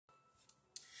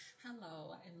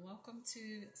Hello, and welcome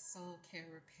to Soul Care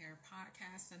Repair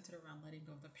podcast centered around letting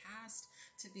go of the past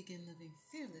to begin living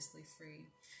fearlessly free.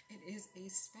 It is a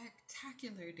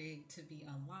spectacular day to be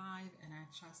alive, and I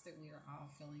trust that we are all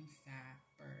feeling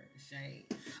Fabergé.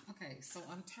 Okay, so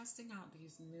I'm testing out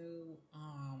these new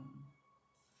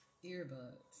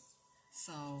earbuds.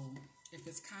 So if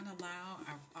it's kind of loud,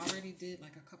 I already did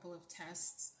like a couple of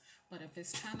tests. But if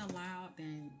it's kind of loud,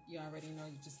 then you already know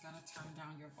you just gotta turn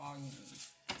down your volume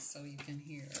so you can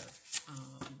hear.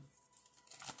 Um,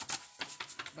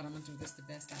 but I'm gonna do this the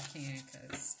best I can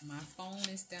because my phone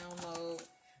is down low,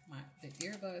 the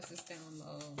earbuds is down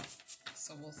low,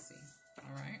 so we'll see.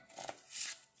 All right.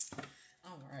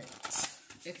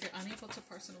 If you're unable to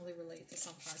personally relate to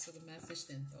some parts of the message,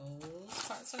 then those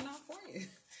parts are not for you.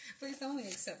 Please only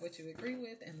accept what you agree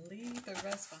with and leave the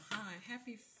rest behind.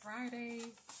 Happy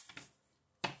Friday.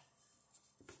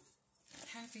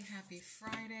 Happy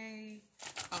Friday.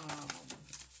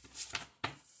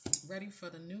 Ready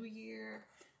for the new year.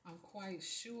 I'm quite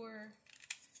sure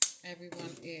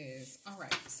everyone is. All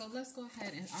right, so let's go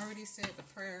ahead and I already said the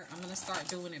prayer. I'm going to start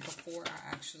doing it before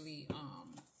I actually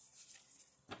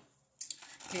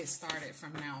get started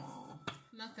from now on.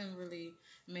 Nothing really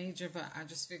major, but I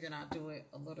just figured I'd do it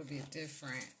a little bit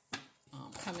different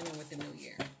coming in with the new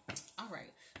year. All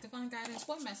right. Divine guidance,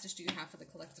 what message do you have for the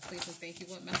collective? Please and thank you.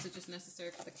 What message is necessary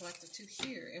for the collective to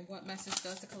hear? And what message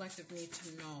does the collective need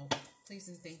to know? Please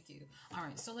and thank you. All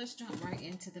right, so let's jump right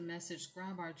into the message.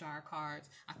 Grab our jar cards.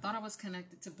 I thought I was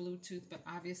connected to Bluetooth, but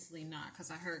obviously not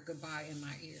because I heard goodbye in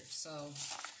my ear. So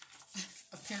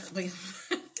apparently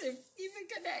I'm even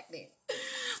connected.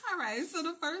 All right, so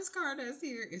the first card that's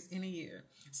here is in a year.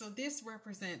 So this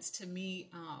represents to me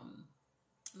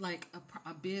like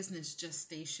a business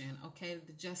gestation. Okay,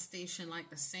 the gestation, like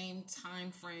the same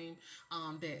time frame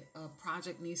that a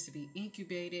project needs to be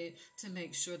incubated, to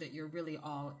make sure that you're really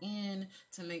all in,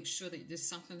 to make sure that there's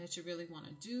something that you really want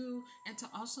to do, and to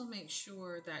also make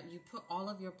sure that you put all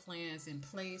of your plans in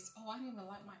place. Oh, I didn't even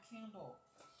light my candle.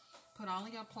 Put all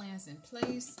of your plans in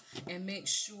place and make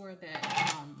sure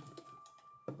that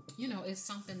it's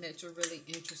something that you're really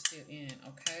interested in.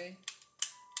 Okay,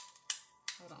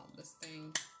 hold on, this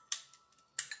thing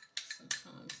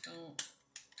sometimes don't.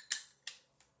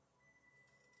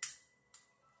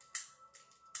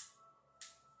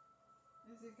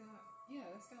 Has it got?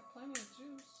 Yeah, it's got plenty of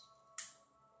juice.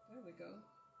 There we go.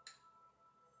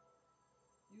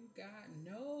 You got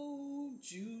no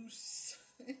juice.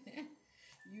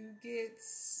 You get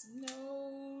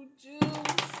no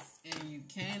juice. And you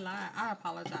can't lie. I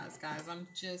apologize, guys. I'm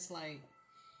just like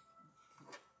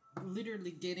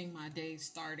literally getting my day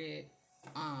started.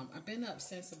 I've been up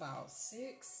since about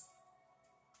 6,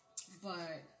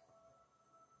 but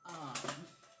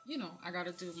I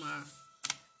gotta do my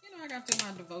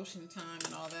devotion time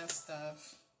and all that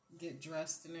stuff. Get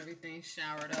dressed and everything,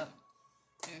 showered up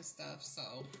and stuff.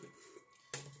 So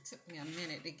it took me a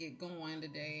minute to get going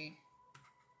today.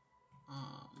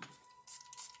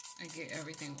 And get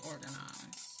everything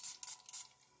organized.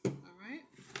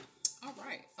 All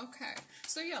right. Okay.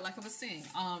 So yeah, like I was saying,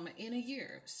 in a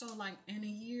year. So like in a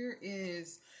year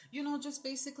is, just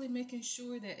basically making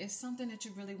sure that it's something that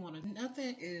you really want to.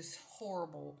 Nothing is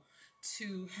horrible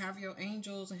to have your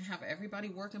angels and have everybody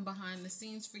working behind the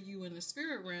scenes for you in the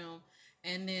spirit realm.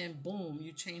 And then boom,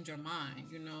 you change your mind,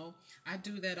 I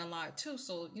do that a lot too.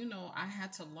 So, I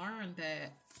had to learn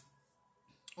that,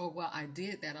 I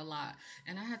did that a lot.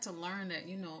 And I had to learn that,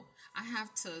 I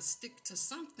have to stick to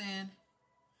something,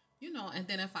 and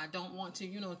then if I don't want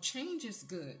to, change is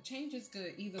good. Change is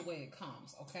good either way it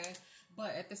comes, okay?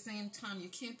 But at the same time, you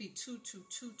can't be too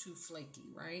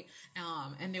flaky, right?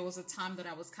 And there was a time that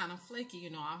I was kind of flaky,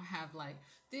 I'll have like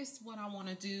this, what I want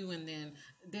to do, and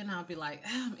then I'll be like,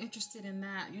 I'm interested in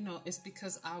that, it's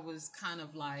because I was kind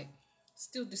of like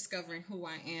still discovering who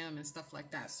I am and stuff like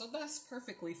that. So that's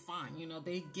perfectly fine.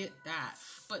 They get that,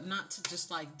 but not to just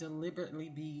like deliberately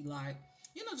be like,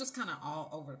 just kind of all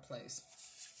over the place.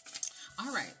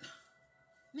 All right.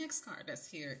 Next card that's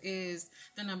here is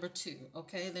the number 2.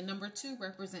 Okay. The number 2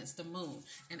 represents the moon.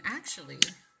 And actually,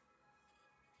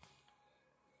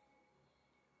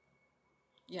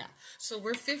 yeah. So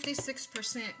we're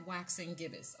 56% waxing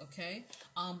gibbous. Okay.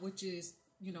 Which is,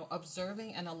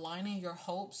 observing and aligning your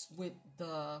hopes with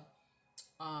the,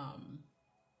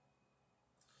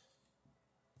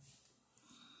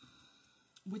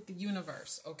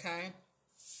 universe. Okay.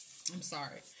 I'm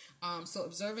sorry. So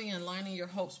observing and aligning your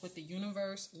hopes with the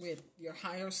universe, with your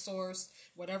higher source,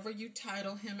 whatever you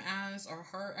title him as or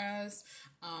her as,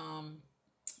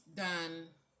 then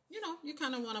you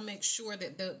kind of want to make sure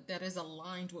that that is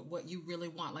aligned with what you really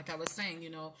want. Like I was saying,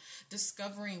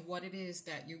 discovering what it is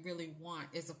that you really want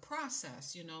is a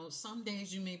process. Some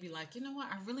days you may be like, you know what,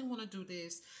 I really want to do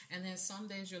this. And then some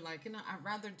days you're like, I'd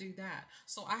rather do that.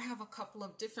 So I have a couple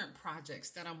of different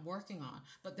projects that I'm working on.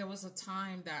 But there was a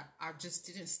time that I just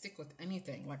didn't stick with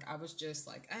anything. Like I was just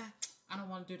like, I don't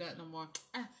want to do that no more.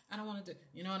 I don't want to do,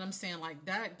 you know what I'm saying? Like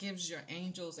that gives your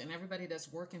angels and everybody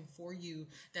that's working for you,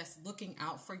 that's looking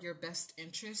out for your best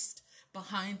interest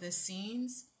behind the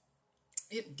scenes,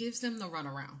 it gives them the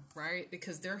runaround, right?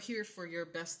 Because they're here for your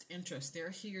best interest. They're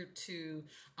here to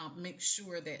make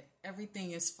sure that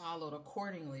everything is followed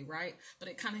accordingly, right? But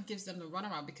it kind of gives them the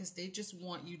runaround because they just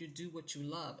want you to do what you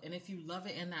love. And if you love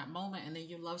it in that moment and then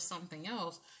you love something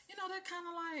else, they're kind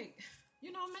of like,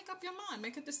 make up your mind,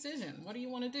 make a decision. What do you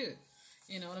want to do?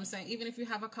 You know what I'm saying? Even if you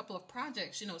have a couple of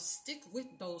projects, stick with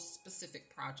those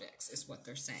specific projects is what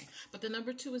they're saying. But the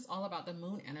number 2 is all about the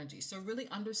moon energy. So really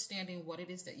understanding what it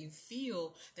is that you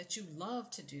feel that you love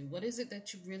to do. What is it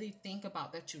that you really think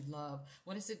about that you love?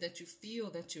 What is it that you feel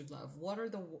that you love? What are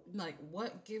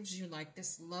what gives you like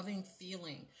this loving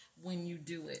feeling when you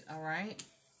do it? All right.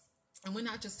 And we're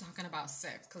not just talking about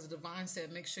sex, because the divine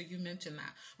said, make sure you mention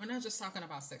that. We're not just talking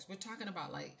about sex. We're talking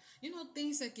about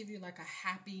things that give you like a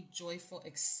happy, joyful,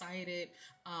 excited,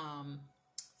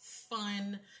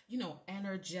 fun,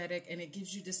 energetic, and it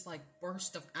gives you this like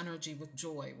burst of energy with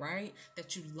joy, right?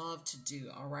 That you love to do.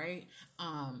 All right.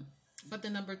 But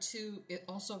the number 2, it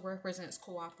also represents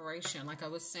cooperation. Like I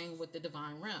was saying with the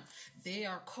divine realm, they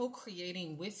are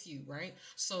co-creating with you, right?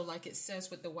 So like it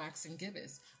says with the waxing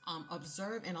gibbous,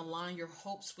 observe and align your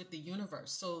hopes with the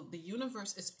universe. So the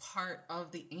universe is part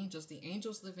of the angels. The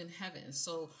angels live in heaven.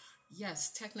 So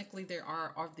yes, technically they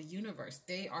are of the universe.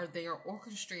 They are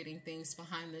orchestrating things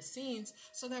behind the scenes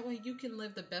so that way you can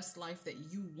live the best life that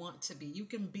you want to be. You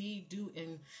can be, do,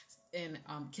 and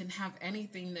can have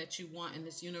anything that you want in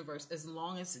this universe as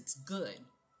long as it's good.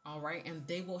 All right. And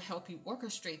they will help you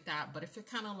orchestrate that. But if you're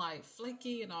kind of like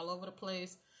flaky and all over the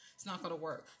place, it's not going to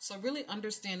work. So really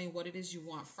understanding what it is you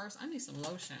want first. I need some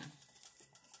lotion.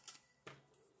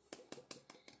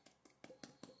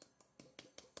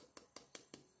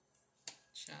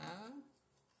 Child.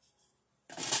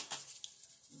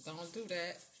 Don't do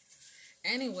that.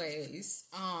 Anyways,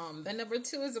 the number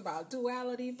 2 is about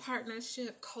duality,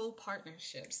 partnership,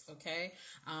 co-partnerships. Okay.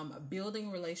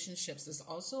 Building relationships is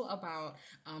also about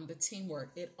the teamwork.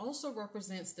 It also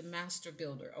represents the master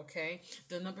builder. Okay.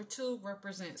 The number 2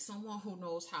 represents someone who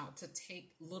knows how to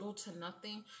take little to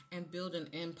nothing and build an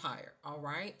empire. All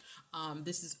right.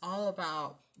 This is all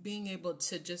about being able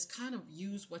to just kind of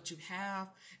use what you have,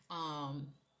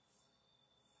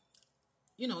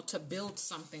 to build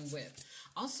something with.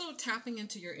 Also tapping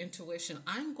into your intuition.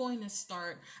 I'm going to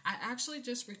start, I actually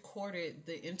just recorded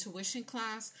the intuition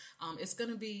class. It's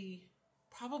going to be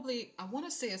probably, I want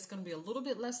to say it's going to be a little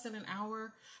bit less than an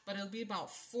hour, but it'll be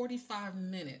about 45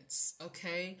 minutes.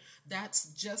 Okay.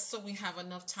 That's just so we have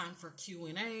enough time for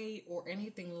Q&A or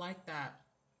anything like that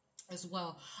as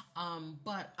well.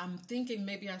 But I'm thinking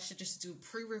maybe I should just do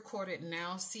pre-recorded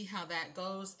now, see how that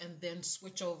goes, and then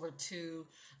switch over to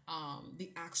the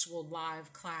actual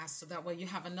live class. So that way you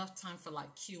have enough time for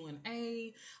like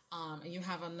Q&A, and you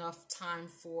have enough time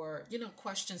for,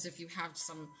 questions if you have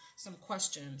some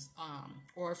questions,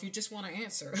 or if you just want to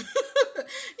answer,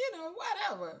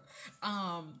 whatever.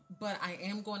 But I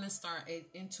am going to start an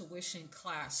intuition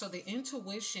class. So the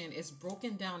intuition is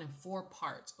broken down in 4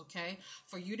 parts. Okay.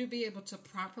 For you to be able to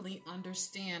properly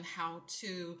understand how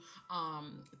to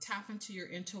tap into your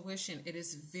intuition, it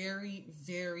is very,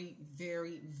 very,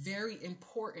 very, very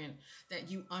important that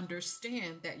you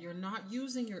understand that you're not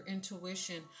using your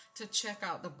intuition to check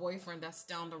out the boyfriend that's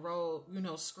down the road,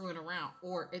 screwing around,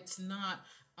 or it's not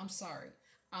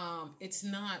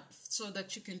so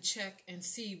that you can check and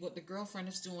see what the girlfriend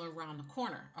is doing around the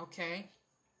corner. Okay.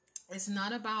 It's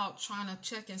not about trying to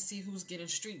check and see who's getting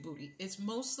street booty. It's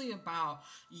mostly about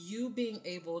you being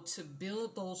able to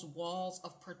build those walls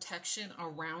of protection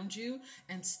around you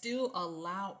and still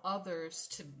allow others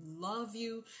to love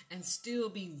you and still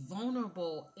be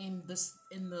vulnerable in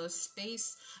the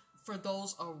space for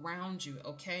those around you.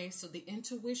 Okay. So the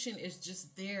intuition is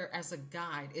just there as a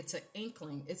guide. It's an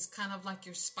inkling. It's kind of like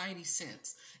your spidey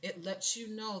sense. It lets you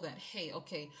know that, hey,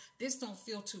 okay, this don't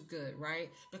feel too good,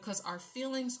 right? Because our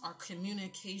feelings are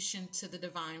communication to the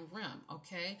divine realm.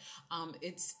 Okay.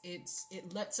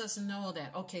 It lets us know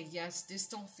that, okay, yes, this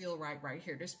don't feel right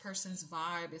here. This person's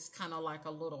vibe is kind of like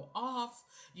a little off.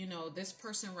 This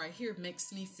person right here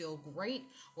makes me feel great,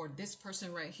 or this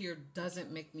person right here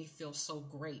doesn't make me feel so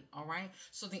great. All right.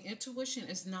 So the intuition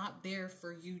is not there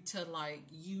for you to like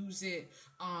use it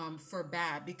for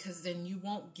bad, because then you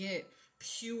won't get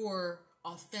pure,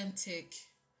 authentic,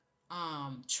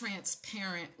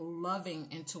 transparent, loving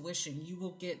intuition. You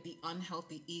will get the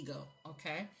unhealthy ego.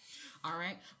 Okay. All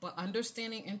right. But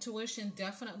understanding intuition,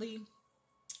 definitely,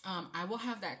 I will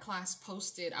have that class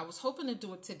posted. I was hoping to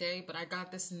do it today, but I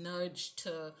got this nudge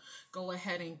to go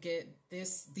ahead and get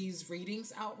these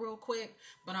readings out real quick.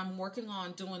 But I'm working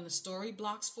on doing the story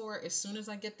blocks for it. As soon as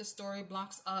I get the story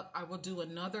blocks up, I will do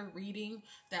another reading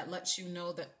that lets you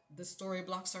know that the story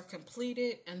blocks are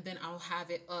completed, and then I'll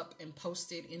have it up and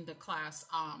posted in the class,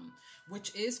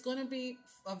 which is going to be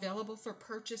available for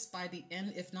purchase by the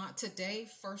end, if not today,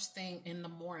 first thing in the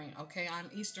morning. Okay, I'm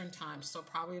Eastern time, so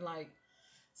probably like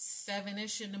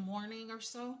 7-ish in the morning or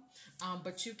so.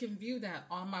 But you can view that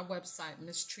on my website,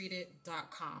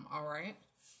 mistreated.com. All right.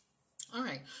 All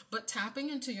right. But tapping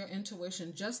into your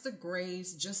intuition, just to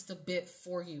graze just a bit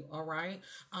for you. All right.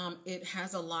 It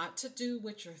has a lot to do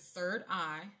with your third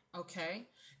eye. Okay.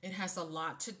 It has a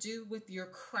lot to do with your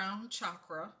crown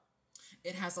chakra.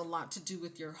 It has a lot to do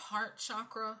with your heart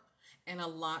chakra, and a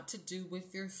lot to do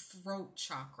with your throat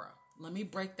chakra. Let me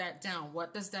break that down.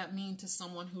 What does that mean to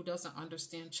someone who doesn't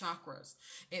understand chakras?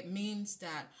 It means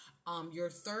that your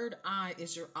third eye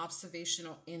is your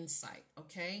observational insight,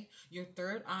 okay? Your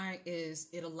third eye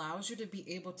it allows you to be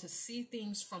able to see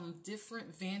things from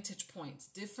different vantage points,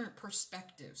 different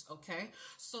perspectives, okay?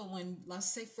 So when,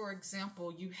 let's say, for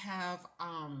example, you have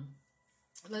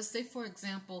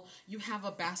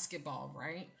a basketball,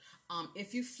 right?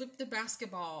 If you flip the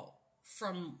basketball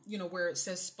from, where it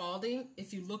says Spalding,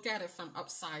 if you look at it from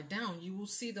upside down, you will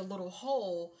see the little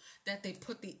hole that they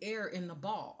put the air in the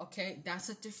ball. Okay. That's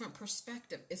a different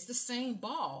perspective. It's the same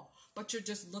ball, but you're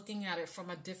just looking at it from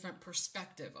a different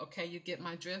perspective. Okay. You get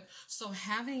my drift. So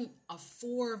having a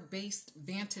 4-based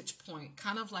vantage point,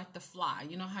 kind of like The Fly,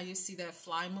 you know how you see that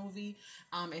Fly movie,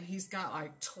 and he's got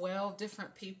like 12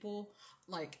 different people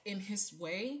like in his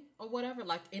way or whatever,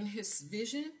 like in his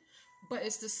vision. But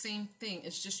it's the same thing.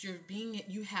 It's just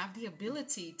you have the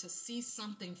ability to see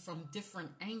something from different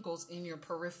angles in your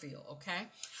peripheral. Okay.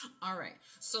 All right.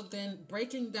 So then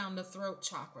breaking down the throat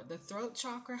chakra. The throat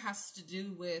chakra has to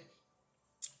do with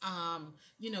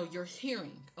your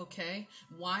hearing. Okay.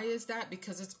 Why is that?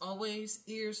 Because it's always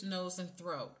ears, nose, and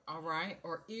throat. All right.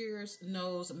 Or ears,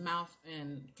 nose, mouth,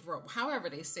 and throat. However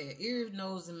they say it, ears,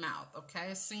 nose, and mouth.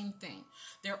 Okay. Same thing.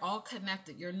 They're all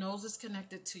connected. Your nose is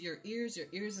connected to your ears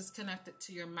is connected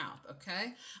to your mouth.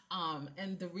 Okay.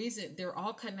 And the reason they're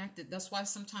all connected, that's why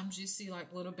sometimes you see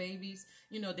like little babies,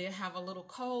 they have a little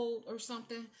cold or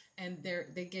something, and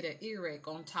they get an earache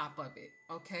on top of it.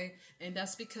 Okay. And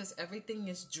that's because everything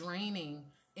is draining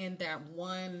in that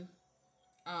one,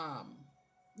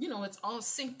 it's all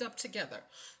synced up together.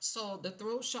 So the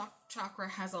throat chakra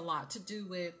has a lot to do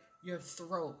with your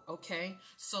throat. Okay.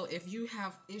 So if you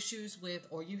have issues with,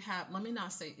 or you have, let me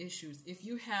not say issues, if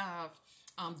you have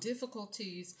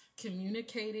difficulties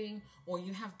communicating, or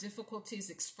you have difficulties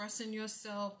expressing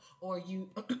yourself, or you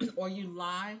or you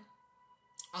lie.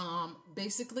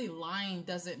 Basically lying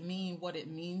doesn't mean what it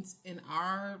means in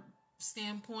our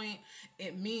standpoint.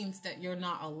 It means that you're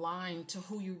not aligned to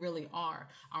who you really are.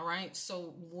 All right.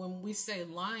 So when we say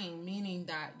lying, meaning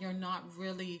that you're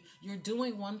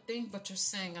doing one thing, but you're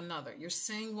saying another. You're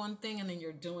saying one thing and then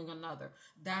you're doing another.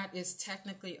 That is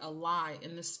technically a lie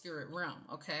in the spirit realm.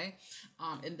 Okay.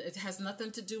 And it has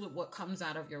nothing to do with what comes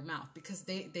out of your mouth, because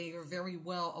they are very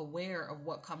well aware of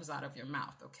what comes out of your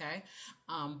mouth. Okay.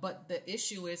 But the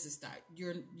issue is that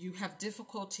you have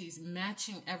difficulties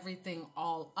matching everything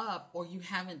all up, or you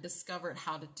haven't discovered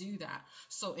how to do that.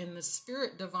 So in the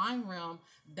spirit divine realm,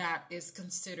 that is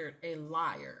considered a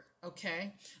liar.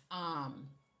 Okay.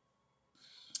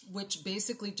 Which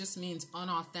basically just means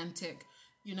unauthentic,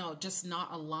 just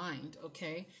not aligned.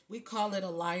 Okay. We call it a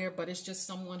liar, but it's just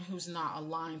someone who's not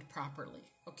aligned properly.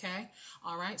 Okay.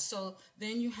 All right. So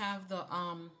then you have the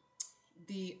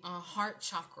heart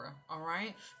chakra. All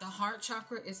right. The heart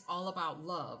chakra is all about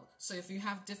love. So if you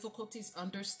have difficulties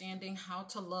understanding how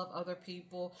to love other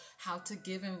people, how to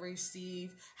give and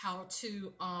receive, how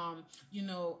to,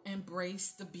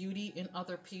 embrace the beauty in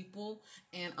other people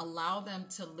and allow them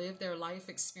to live their life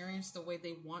experience the way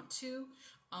they want to,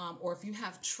 or if you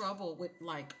have trouble with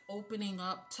like opening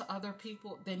up to other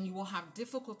people, then you will have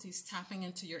difficulties tapping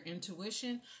into your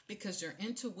intuition, because your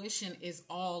intuition is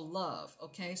all love.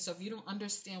 Okay. So if you don't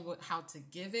understand how to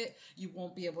give it, you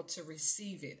won't be able to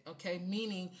receive it. Okay.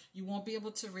 Meaning you won't be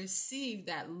able to receive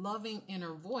that loving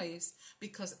inner voice,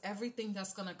 because everything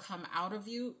that's going to come out of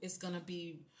you is going to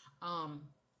be,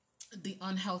 the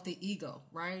unhealthy ego,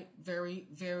 right? Very,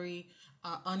 very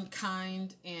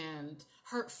unkind and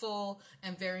hurtful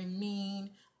and very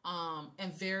mean,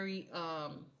 and very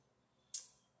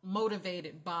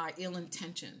motivated by ill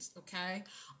intentions. Okay.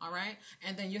 All right.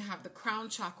 And then you have the crown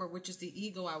chakra, which is the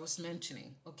ego I was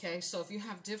mentioning. Okay. So if you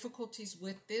have difficulties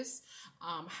with this,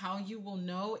 how you will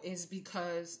know is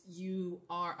because you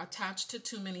are attached to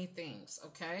too many things.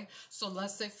 Okay. So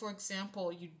let's say, for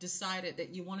example, you decided that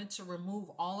you wanted to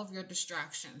remove all of your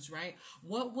distractions, right?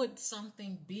 What would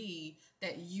something be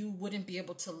that you wouldn't be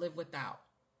able to live without?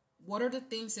 What are the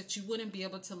things that you wouldn't be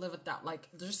able to live without? Like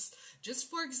just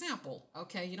for example,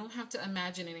 okay, you don't have to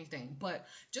imagine anything, but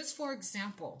just for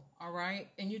example, all right,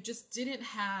 and you just didn't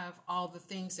have all the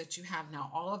things that you have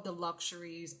now, all of the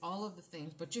luxuries, all of the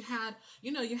things, but you had,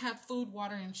 you had food,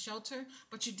 water, and shelter,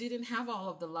 but you didn't have all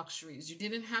of the luxuries. You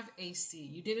didn't have AC,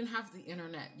 you didn't have the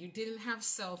internet, you didn't have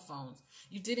cell phones,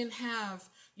 you didn't have,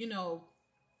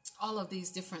 all of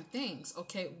these different things.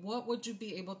 Okay, what would you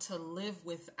be able to live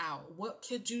without? What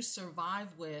could you survive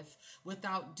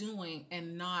without doing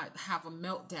and not have a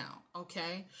meltdown?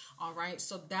 Okay, all right,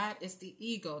 so that is the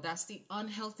ego. That's the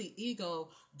unhealthy ego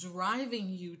driving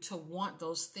you to want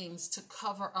those things to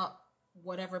cover up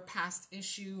whatever past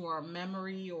issue or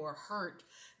memory or hurt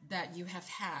that you have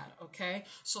had. Okay,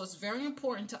 so it's very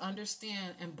important to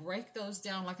understand and break those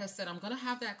down. Like I said, I'm going to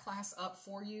have that class up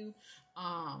for you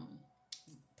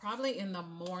probably in the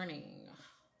morning.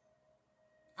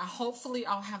 Hopefully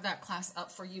I'll have that class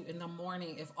up for you in the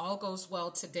morning. If all goes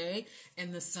well today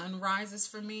and the sun rises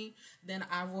for me, then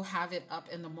I will have it up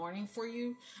in the morning for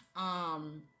you.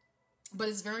 But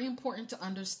it's very important to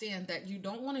understand that you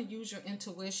don't want to use your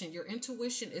intuition. Your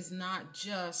intuition is not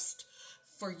just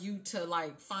for you to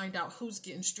like find out who's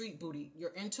getting street booty.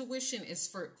 Your intuition is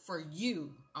for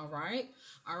you. All right.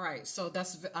 So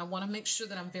I want to make sure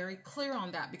that I'm very clear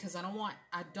on that, because I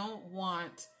don't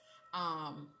want,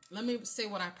 let me say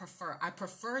what I prefer. I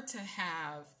prefer to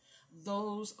have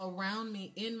those around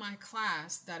me in my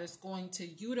class that is going to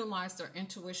utilize their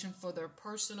intuition for their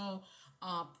personal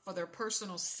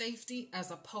safety,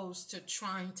 as opposed to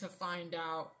trying to find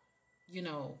out,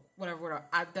 whatever.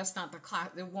 That's not the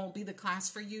class. It won't be the class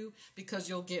for you, because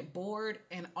you'll get bored,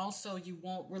 and also you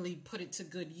won't really put it to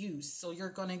good use. So you're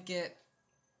going to get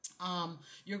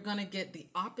the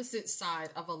opposite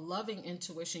side of a loving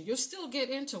intuition. You'll still get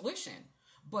intuition,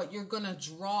 but you're going to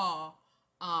draw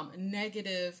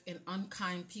negative and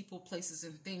unkind people, places,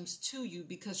 and things to you,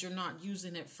 because you're not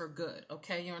using it for good.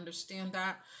 Okay, you understand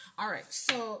that? All right,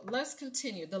 so let's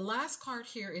continue. The last card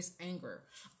here is anger.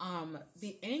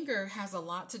 The anger has a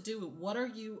lot to do with what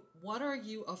are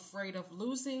you afraid of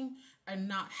losing and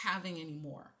not having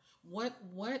anymore? What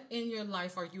in your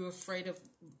life are you afraid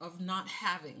of not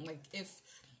having?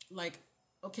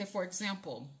 Okay, for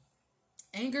example,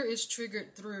 anger is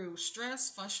triggered through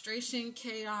stress, frustration,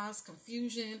 chaos,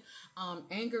 confusion.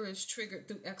 Anger is triggered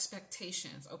through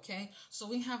expectations. Okay, so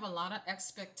we have a lot of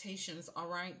expectations. All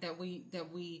right, that we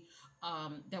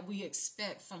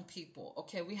expect from people.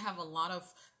 Okay, we have a lot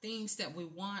of things that we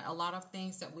want, a lot of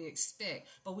things that we expect,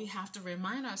 but we have to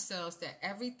remind ourselves that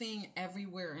everything,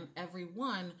 everywhere, and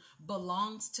everyone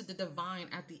belongs to the divine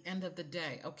at the end of the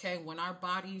day. Okay, when our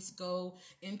bodies go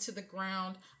into the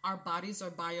ground, our bodies are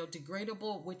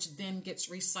biodegradable, which then gets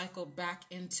recycled back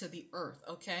into the earth.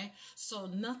 Okay, so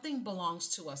nothing belongs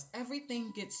to us.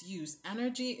 Everything gets used.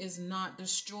 Energy is not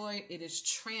destroyed, it is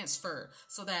transferred.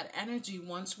 So that energy,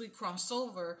 once we cross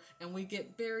over and we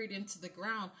get buried into the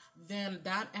ground, then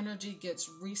that energy gets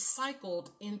recycled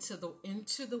into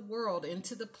the world,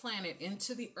 into the planet,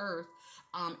 into the earth,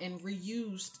 and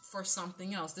reused for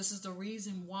something else. This is the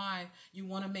reason why you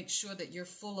want to make sure that you're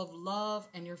full of love,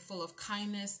 and you're full of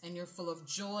kindness, and you're full of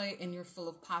joy, and you're full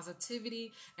of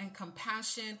positivity and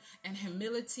compassion and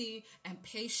humility and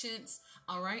patience,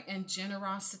 all right, and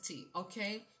generosity.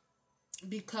 Okay,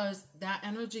 because that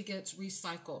energy gets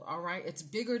recycled. All right, it's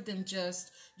bigger than just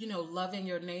loving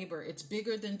your neighbor. It's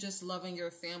bigger than just loving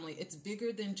your family. It's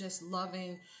bigger than just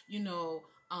loving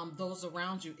those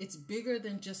around you. It's bigger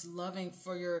than just loving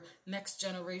for your next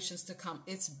generations to come.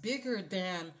 It's bigger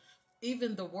than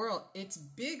even the world. It's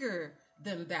bigger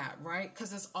than that, right?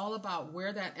 Because it's all about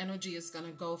where that energy is going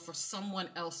to go for someone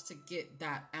else to get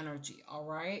that energy. All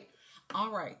right,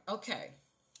 okay.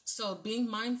 So being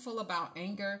mindful about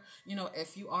anger,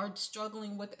 if you are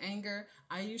struggling with anger,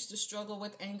 I used to struggle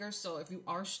with anger. So if you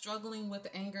are struggling with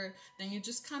anger, then you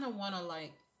just kind of want to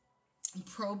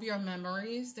probe your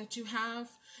memories that you have,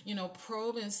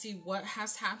 probe and see what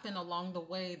has happened along the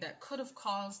way that could have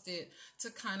caused it to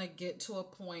kind of get to a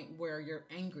point where you're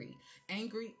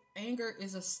Anger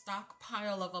is a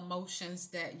stockpile of emotions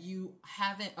that you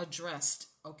haven't addressed.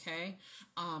 Okay.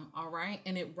 All right.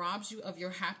 And it robs you of your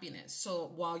happiness.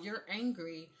 So while you're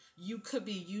angry, you could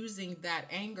be using that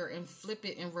anger and flip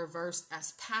it in reverse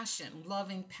as passion,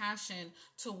 loving passion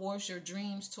towards your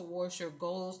dreams, towards your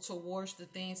goals, towards the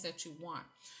things that you want.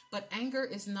 But anger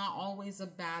is not always a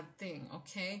bad thing.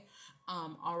 Okay.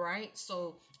 All right.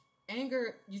 So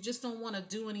anger, you just don't want to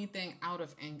do anything out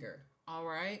of anger. All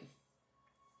right.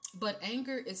 But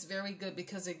anger is very good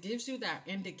because it gives you that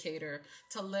indicator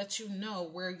to let you know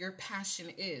where your passion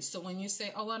is. So when you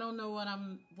say, "Oh, I don't know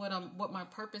what my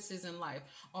purpose is in life,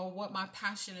 or what my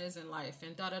passion is in life,"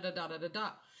 and da da da da da da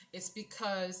da, it's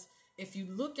because if you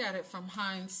look at it from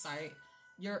hindsight,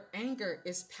 your anger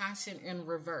is passion in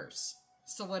reverse.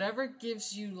 So whatever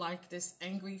gives you like this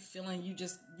angry feeling, you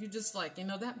just like,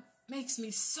 that makes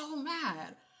me so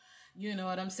mad. You know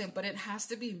what I'm saying? But it has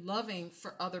to be loving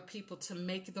for other people to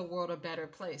make the world a better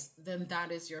place. Then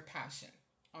that is your passion.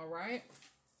 All right?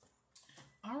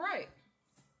 All right.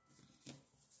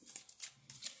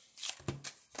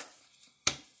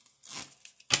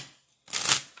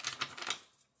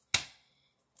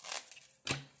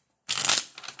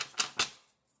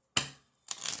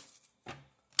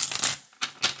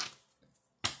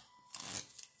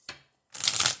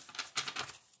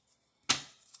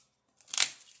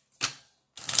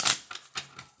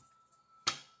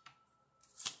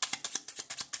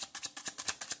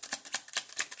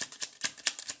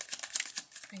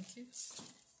 Thank you.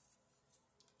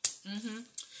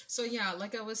 So yeah,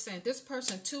 like I was saying, this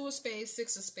person, two of spades,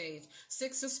 six of spades.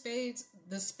 Six of spades,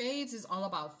 the spades is all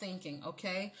about thinking,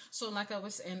 okay? So like I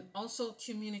was saying, also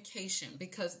communication,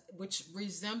 because which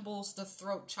resembles the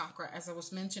throat chakra, as I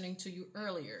was mentioning to you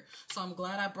earlier. So I'm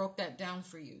glad I broke that down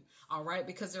for you, all right?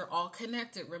 Because they're all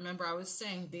connected. Remember, I was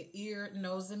saying the ear,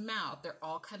 nose, and mouth, they're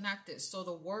all connected. So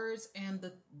the words and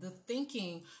the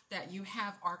thinking that you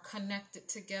have are connected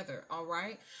together, all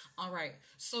right? All right.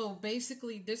 So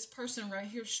basically, this person right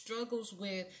here struggles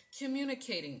with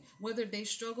communicating, whether they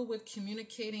struggle with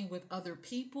communicating with other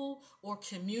people or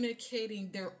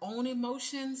communicating their own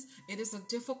emotions. It is a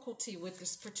difficulty with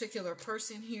this particular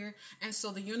person here. And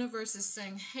so the universe is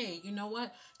saying, hey, you know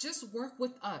what? Just work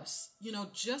with us.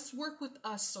 Just work with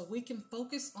us so we can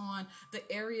focus on the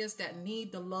areas that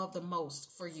need the love the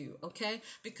most for you. Okay.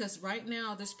 Because right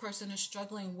now, this person is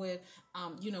struggling with,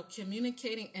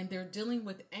 communicating, and they're dealing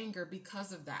with anger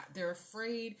because of that. They're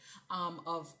afraid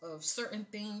of certain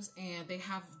things, and they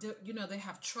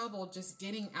have trouble just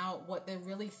getting out what they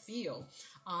really feel,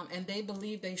 and they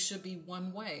believe they should be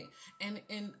one way, and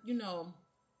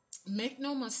make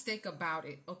no mistake about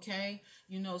it. Okay,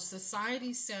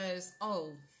 society says,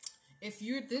 oh, if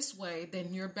you're this way,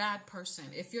 then you're a bad person.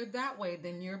 If you're that way,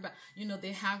 then you're bad.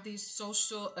 They have these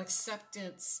social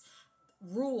acceptance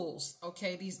rules,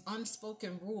 okay, these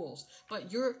unspoken rules,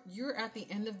 but you're at the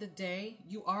end of the day,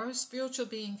 you are a spiritual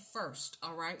being first.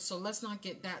 All right, so let's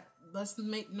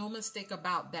make no mistake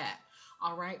about that.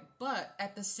 All right, but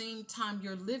at the same time,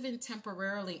 you're living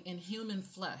temporarily in human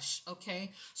flesh.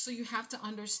 Okay, so you have to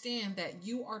understand that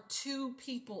you are two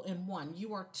people in one.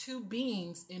 You are two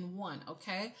beings in one.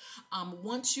 Okay,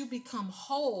 once you become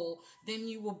whole, then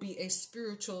you will be a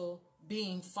spiritual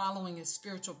being following a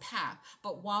spiritual path.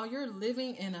 But while you're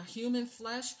living in a human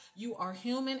flesh, you are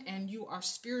human and you are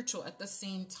spiritual at the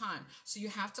same time. So you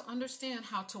have to understand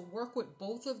how to work with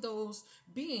both of those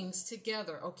beings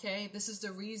together. Okay, this is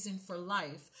the reason for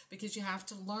life, because you have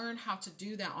to learn how to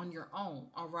do that on your own.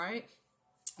 All right,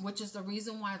 which is the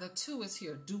reason why the two is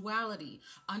here. Duality,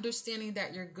 understanding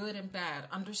that you're good and bad,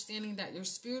 understanding that you're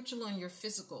spiritual and you're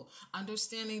physical,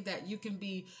 understanding that you can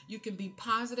be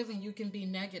positive and you can be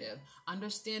negative,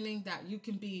 understanding that you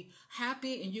can be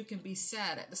happy and you can be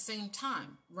sad at the same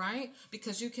time, right?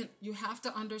 Because you have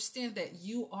to understand that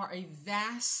you are a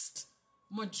vast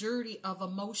majority of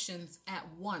emotions at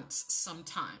once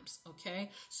sometimes. Okay,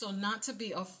 so not to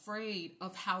be afraid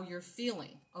of how you're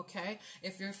feeling. Okay,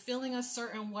 if you're feeling a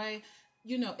certain way,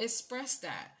 express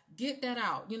that, get that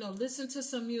out, listen to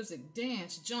some music,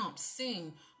 dance, jump,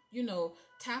 sing,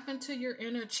 tap into your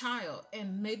inner child,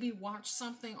 and maybe watch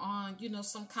something on,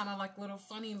 some kind of like little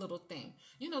funny little thing,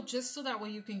 just so that way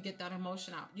you can get that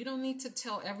emotion out. You don't need to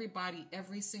tell everybody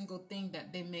every single thing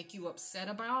that they make you upset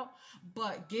about,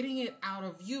 but getting it out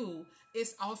of you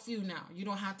is off you now. You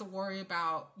don't have to worry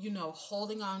about,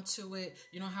 holding on to it.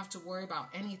 You don't have to worry about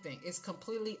anything. It's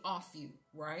completely off you,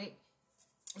 right?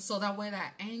 So that way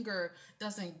that anger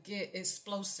doesn't get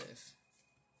explosive.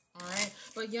 All right.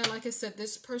 But yeah, like I said,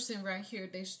 this person right here,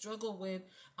 they struggle with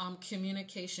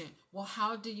communication. Well,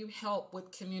 how do you help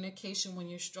with communication when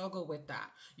you struggle with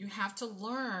that? You have to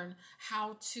learn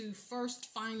how to first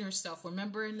find yourself.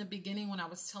 Remember in the beginning when I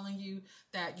was telling you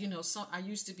that, I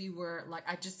used to be where like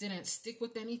I just didn't stick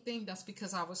with anything. That's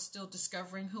because I was still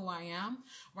discovering who I am,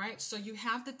 right? So you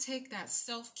have to take that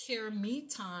self-care me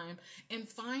time and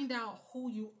find out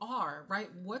who you are, right?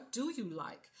 What do you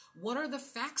like? What are the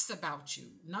facts about you?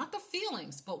 Not the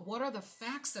feelings, but what are the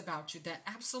facts about you that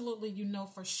absolutely you know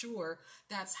for sure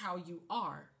that's how you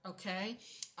are, okay?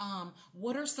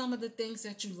 What are some of the things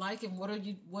that you like and what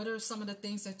are some of the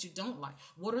things that you don't like?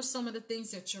 What are some of the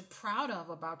things that you're proud of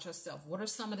about yourself? What are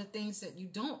some of the things that you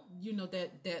don't,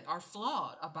 that are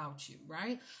flawed about you,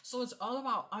 right? So it's all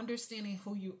about understanding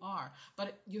who you are,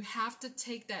 but you have to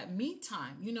take that me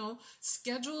time,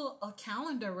 schedule a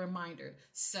calendar reminder,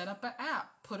 set up an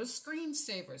app, put a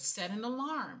screensaver, set an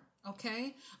alarm.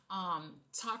 Okay.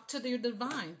 Talk to your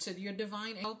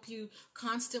divine help you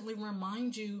constantly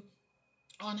remind you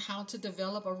on how to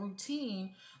develop a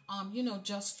routine,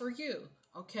 just for you.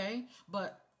 Okay.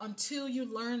 But until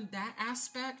you learn that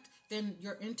aspect, then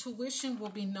your intuition will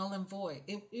be null and void.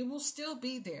 It will still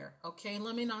be there. Okay.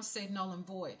 Let me not say null and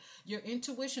void. Your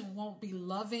intuition won't be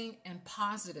loving and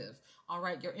positive. All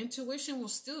right. Your intuition will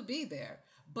still be there,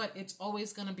 but it's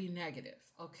always going to be negative.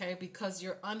 Okay. Because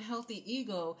your unhealthy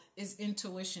ego is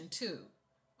intuition too.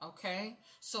 Okay.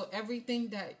 So everything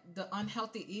that the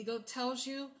unhealthy ego tells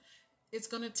you, it's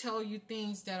going to tell you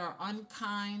things that are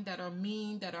unkind, that are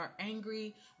mean, that are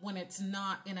angry when it's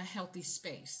not in a healthy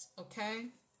space. Okay?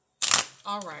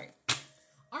 All right.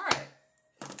 All right.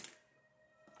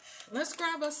 Let's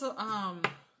grab us a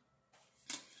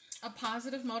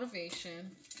positive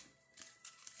motivation.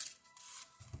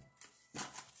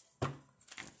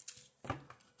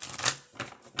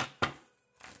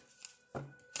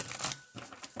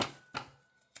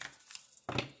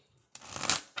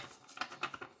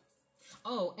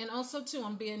 Oh, and also too,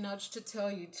 I'm being nudged to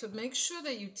tell you to make sure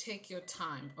that you take your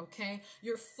time, okay?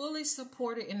 You're fully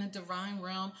supported in the divine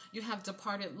realm. You have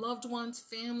departed loved ones,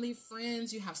 family,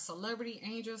 friends. You have celebrity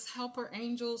angels, helper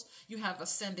angels. You have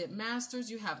ascended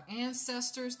masters. You have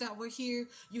ancestors that were here.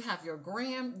 You have your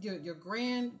grand,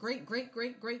 great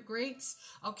greats,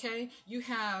 okay? You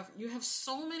have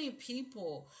so many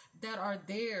people that are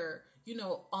there,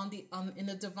 in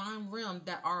the divine realm,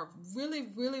 that are really,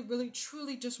 really, really,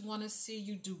 truly just want to see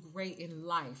you do great in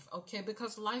life, okay?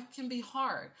 Because life can be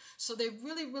hard. So they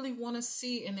really, really want to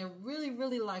see, and they're really,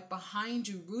 really like behind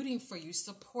you, rooting for you,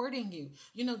 supporting you.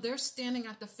 They're standing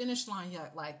at the finish line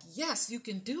yet, like, yes, you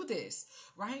can do this,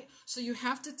 right? So you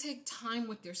have to take time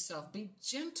with yourself. Be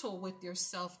gentle with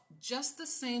yourself, just the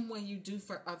same way you do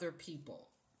for other people.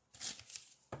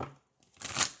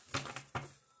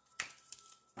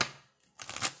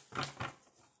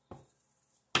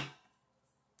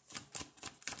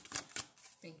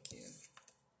 Thank you.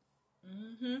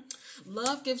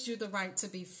 Love gives you the right to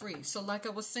be free. So like I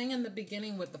was saying in the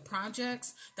beginning with the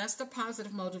projects, that's the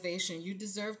positive motivation. You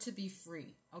deserve to be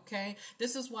free. Okay.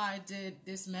 This is why I did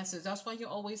this message. That's why you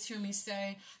always hear me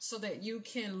say, so that you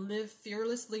can live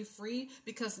fearlessly free,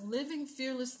 because living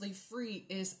fearlessly free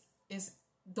is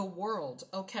the world,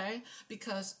 okay?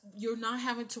 Because you're not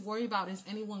having to worry about, is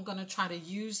anyone going to try to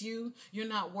use you? You're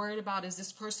not worried about, is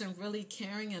this person really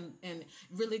caring and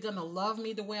really going to love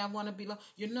me the way I want to be loved?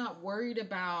 You're not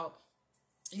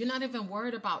even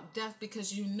worried about death,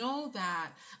 because you know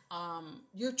that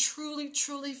you're truly,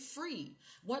 truly free.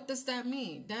 What does that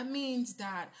mean? That means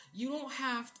that you don't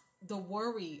have the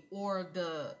worry or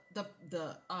the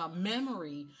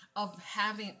memory of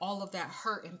having all of that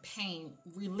hurt and pain,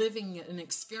 reliving it and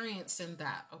experiencing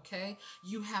that. Okay,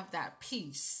 you have that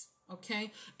peace.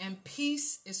 Okay, and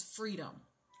peace is freedom.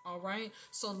 All right.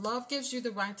 So love gives you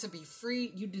the right to be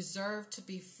free. You deserve to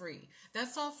be free.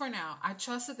 That's all for now. I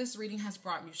trust that this reading has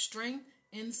brought you strength,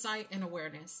 insight, and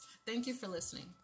awareness. Thank you for listening.